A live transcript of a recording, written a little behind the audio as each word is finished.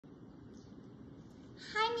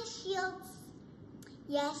Hi, Miss Shields.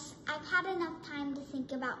 Yes, I've had enough time to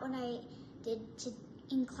think about what I did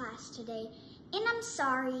in class today, and I'm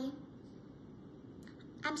sorry.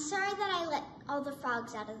 I'm sorry that I let all the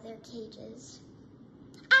frogs out of their cages.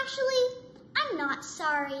 Actually, I'm not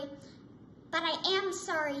sorry, but I am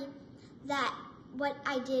sorry that what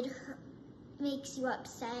I did makes you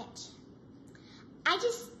upset.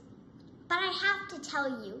 But I have to tell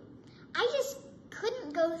you, I just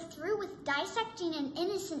couldn't go through with dissecting an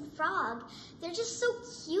innocent frog. They're just so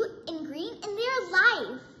cute and green, and they're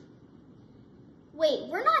alive. Wait,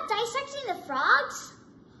 we're not dissecting the frogs?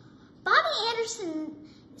 Bobby Anderson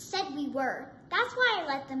said we were. That's why I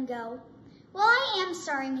let them go. Well, I am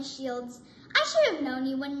sorry, Miss Shields. I should have known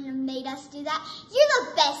you wouldn't have made us do that. You're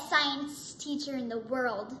the best science teacher in the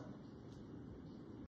world.